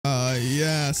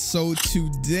Yeah, so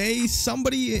today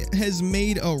somebody has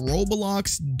made a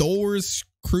Roblox doors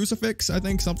crucifix, I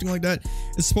think, something like that.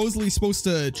 It's supposedly supposed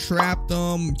to trap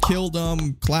them, kill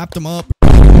them, clap them up,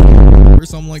 or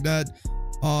something like that.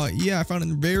 Yeah, I found it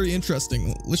very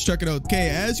interesting. Let's check it out. Okay,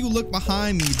 as you look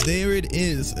behind me, there it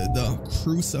is, the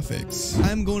crucifix.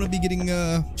 I'm going to be getting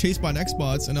chased by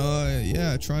Nextbots and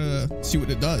yeah, try to see what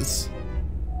it does.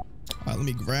 Alright, let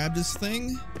me grab this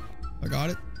thing. I got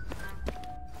it.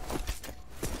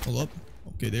 Hold up.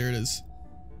 Okay, there it is.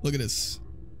 Look at this.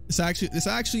 This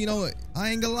actually, you know, I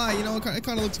ain't gonna lie, you know, it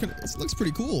kind of looks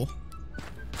pretty cool.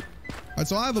 Alright,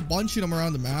 so I have a bunch of them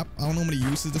around the map. I don't know how many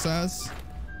uses this has. I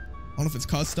don't know if it's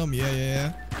custom.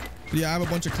 Yeah. But yeah, I have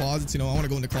a bunch of closets, you know. I want to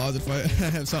go in the closet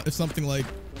if something like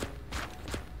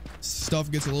stuff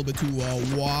gets a little bit too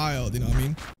wild, you know what I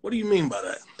mean? What do you mean by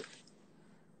that?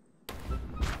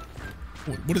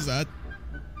 What is that?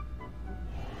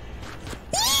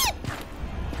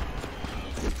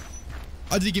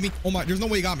 Did he get me? Oh my, there's no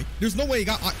way he got me. There's no way he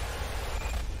got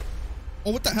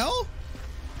Oh, what the hell?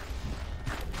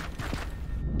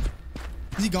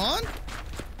 Is he gone?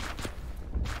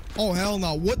 Oh, hell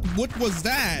no. What was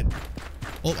that?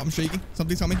 Oh, I'm shaking.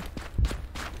 Something's coming.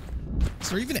 Is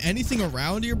there even anything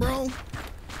around here, bro?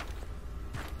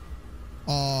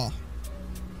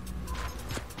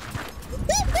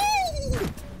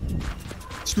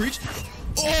 Screech.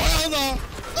 Oh, hell no.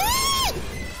 Ah!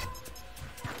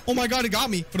 Oh my god, it got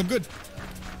me, but I'm good.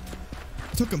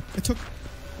 I took him.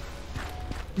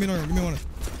 Give me one.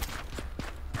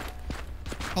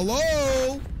 Hello?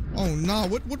 Oh no,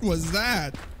 what was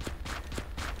that?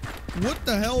 What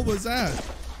the hell was that?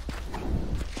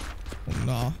 Oh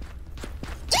no.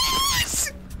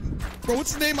 What? Bro,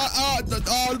 what's the name? I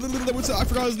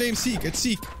forgot his name. Seek. It's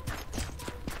Seek.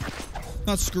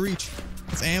 Not Screech.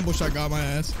 It's Ambush. I got my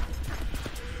ass.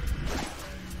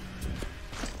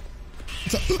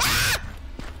 Ah!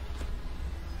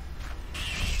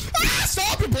 Ah,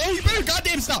 stop it, bro. You better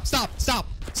goddamn stop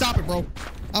it, bro.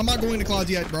 I'm not going to closet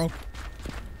yet, bro.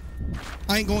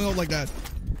 I ain't going out like that.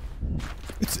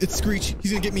 It's Screech.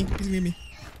 He's gonna get me.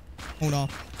 Oh no.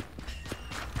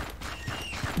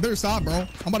 You better stop, bro.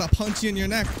 I'm about to punch you in your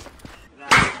neck.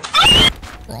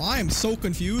 Bro, I am so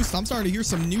confused. I'm starting to hear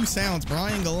some new sounds, bro.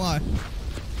 I ain't gonna lie.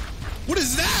 What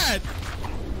is that?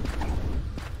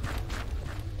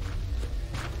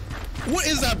 What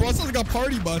is that, bro? It sounds like a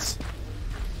party bus.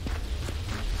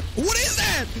 What is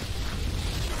that?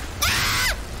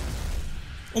 Ah!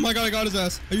 Oh my god, I got his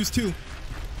ass. I used 2.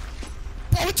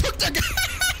 Bro, it took the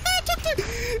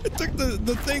it took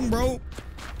the thing, bro.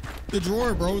 The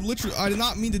drawer, bro. Literally, I did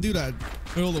not mean to do that.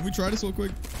 Wait, hold on. We try this real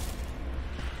quick.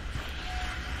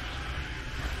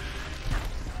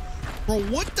 Bro,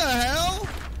 what the hell?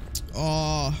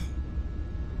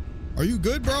 Are you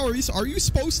good, bro? Are you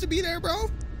supposed to be there, bro?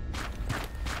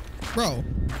 Bro.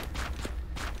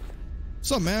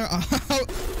 What's up, man?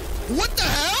 What the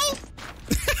hell?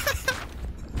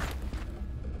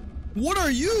 What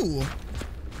are you?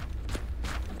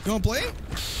 You wanna play?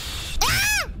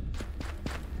 Ah!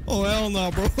 Oh, hell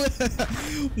no, bro.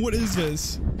 What is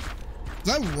this? Is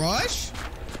that Rush?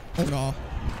 Oh, no.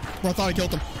 Bro, I thought I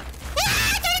killed him.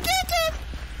 Ah! I thought I killed him!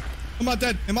 I'm not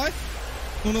dead. Am I?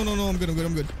 No. I'm good.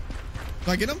 Did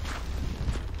I get him?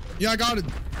 Yeah, I got it.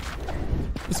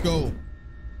 Let's go.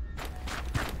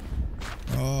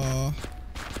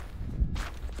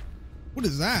 What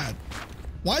is that?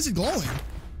 Why is it glowing?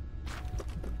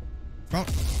 Ah!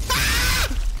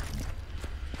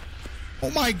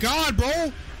 Oh my god,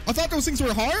 bro. I thought those things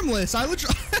were harmless. I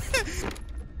literally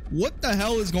What the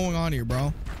hell is going on here,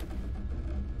 bro?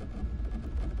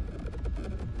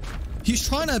 He's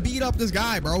trying to beat up this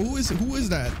guy, bro. Who is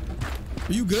that?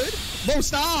 Are you good? Bro,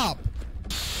 stop.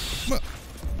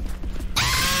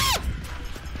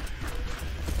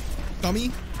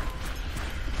 Dummy.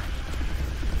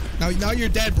 Now you're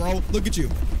dead, bro. Look at you.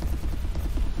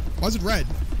 Why is it red?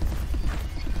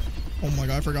 Oh my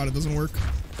god, I forgot it doesn't work.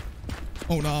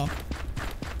 Oh no.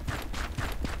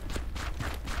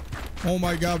 Oh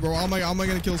my god, bro. How am I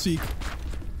gonna kill Seek?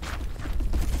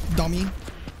 Dummy.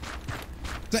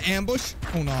 Is that ambush?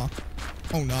 Oh no.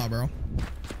 Oh nah, bro.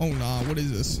 Oh nah. What is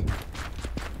this?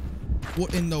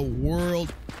 What in the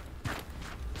world?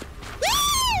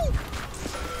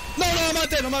 No, I'm not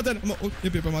dead.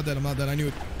 Yep, I'm not dead. I knew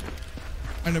it.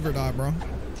 I never die, bro.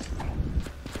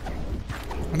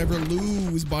 I never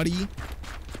lose, buddy.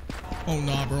 Oh,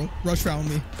 nah, bro. Rush found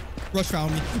me. Ooh!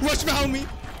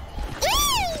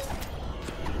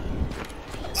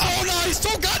 Oh, no, he's so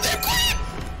goddamn quick!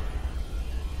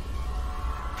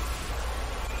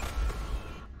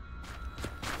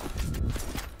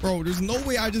 Bro, there's no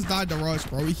way I just died to Rush,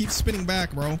 bro. He keeps spinning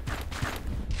back, bro.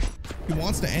 He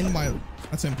wants to end my...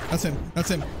 That's him. That's him. That's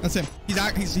him. That's him. He's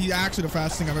actually the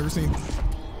fastest thing I've ever seen.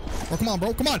 Bro, come on,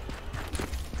 bro. Come on.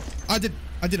 I did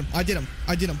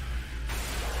him.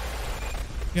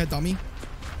 Yeah, dummy.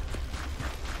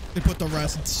 They put the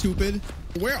rest. Stupid.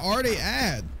 Where are they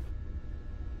at?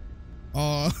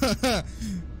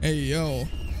 Hey, yo.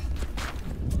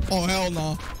 Oh, hell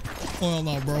no. Oh, hell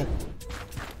no, bro.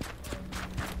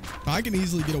 I can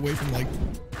easily get away from, like,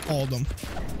 all of them.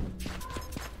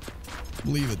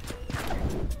 Believe it.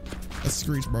 That's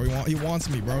Screech, bro. He wants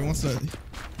me, bro. He wants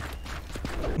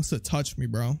to touch me,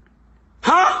 bro.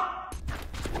 Huh?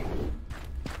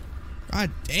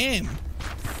 God damn.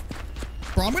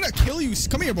 Bro, I'm gonna kill you.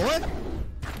 Come here, boy.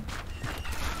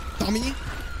 Dummy.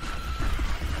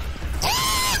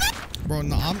 Oh! Bro,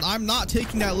 no, I'm not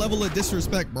taking that level of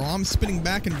disrespect, bro. I'm spitting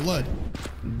back in blood.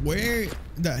 Where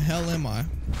the hell am I?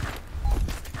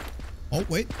 Oh,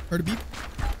 wait. Heard a beep.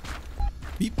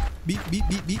 Beep, beep, beep,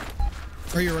 beep, beep.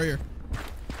 Right here, right here.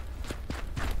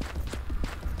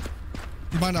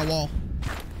 You behind that wall.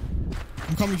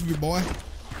 I'm coming for you, boy.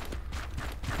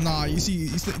 Nah, you see, you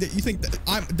think that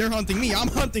they're hunting me. I'm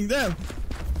hunting them.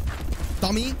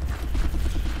 Dummy.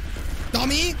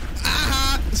 Dummy.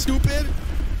 Aha. Stupid.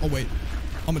 Oh, wait.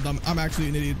 I'm a dummy. I'm actually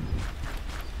an idiot.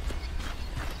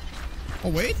 Oh,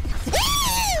 wait.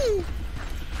 Woo!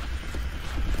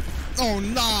 Oh,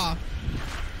 nah.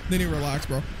 They need to relax,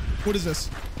 bro. What is this?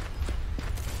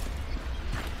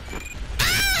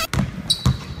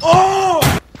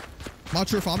 Oh! Not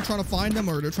sure if I'm trying to find them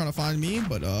or they're trying to find me,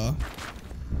 but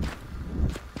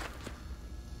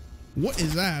what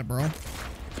is that, bro?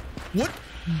 What?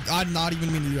 I'm not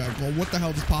even mean to do that, bro. What the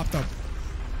hell just popped up?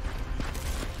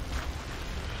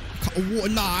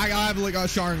 Nah, I have like a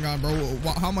Sharingan,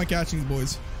 bro. How am I catching these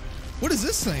boys? What is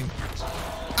this thing?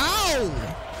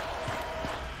 Ow!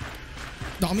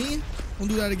 Dummy, don't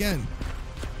do that again.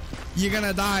 You're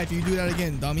gonna die if you do that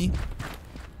again, dummy.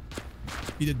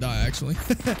 He did die, actually.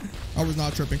 I was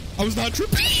not tripping. I was not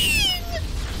tripping.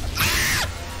 Ah!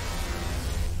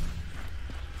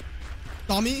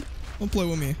 Dummy, don't play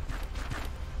with me.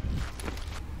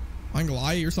 I ain't gonna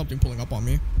lie, here's something pulling up on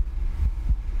me.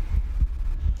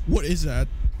 What is that?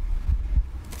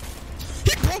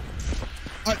 Hit, bro!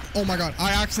 Oh my god,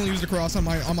 I accidentally used a cross on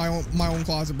my own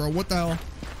closet, bro. What the hell?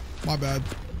 My bad.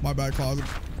 My bad, closet.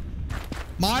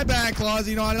 My bad,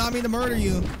 closet. You know, I did not mean to murder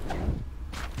you.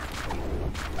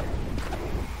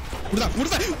 What is that? What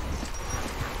is that?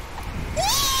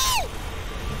 Woo!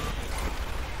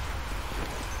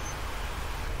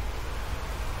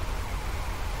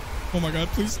 Oh my god,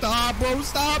 please stop, bro.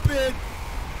 Stop it.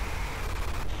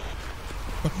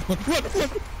 Run.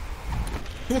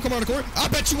 You won't come around the corner? I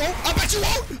bet you won't. I bet you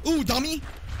won't. Ooh, dummy.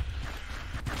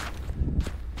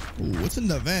 Ooh, what's in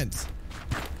the vent?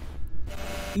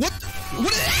 What?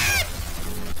 What is that?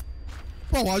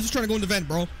 Bro, I was just trying to go in the vent,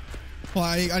 bro. Oh,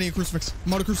 I need a crucifix.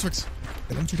 I'm out of crucifix.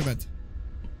 Okay, let me check the vent.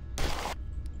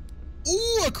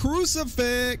 Ooh, a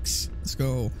crucifix. Let's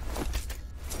go.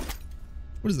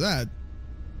 What is that?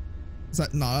 Is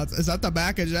that nah? Is that the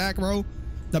back of Jack, bro?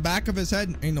 The back of his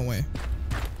head? Ain't no way.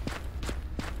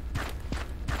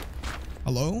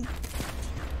 Hello?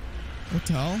 What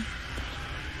the hell?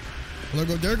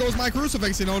 There goes my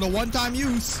crucifix, you know, the one-time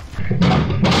use.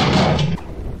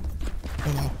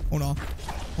 Oh no, oh no,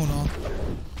 oh no.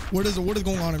 What is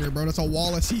going on over here, bro? That's a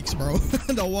wall of Sikhs, bro.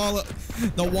 the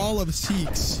wall of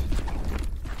Sikhs.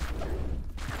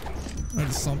 That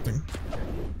is something.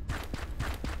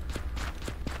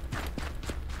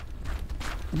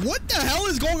 What the hell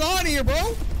is going on here,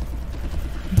 bro?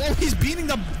 Bro, he's beating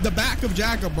the back of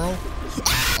Jacob, bro.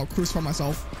 Ah! I'll crucify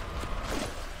myself.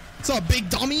 What's up, big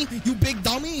dummy? You big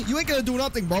dummy? You ain't gonna do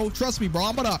nothing, bro. Trust me, bro.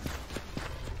 I'm gonna...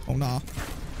 Oh, nah.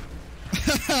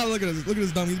 Look at this. Look at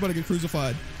this dummy. He's about to get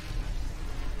crucified.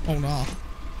 Oh, nah.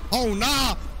 Oh,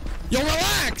 nah. Yo,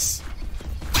 relax.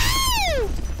 Ow!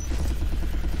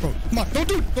 Bro, come on. Don't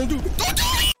do it. Don't do it. Don't do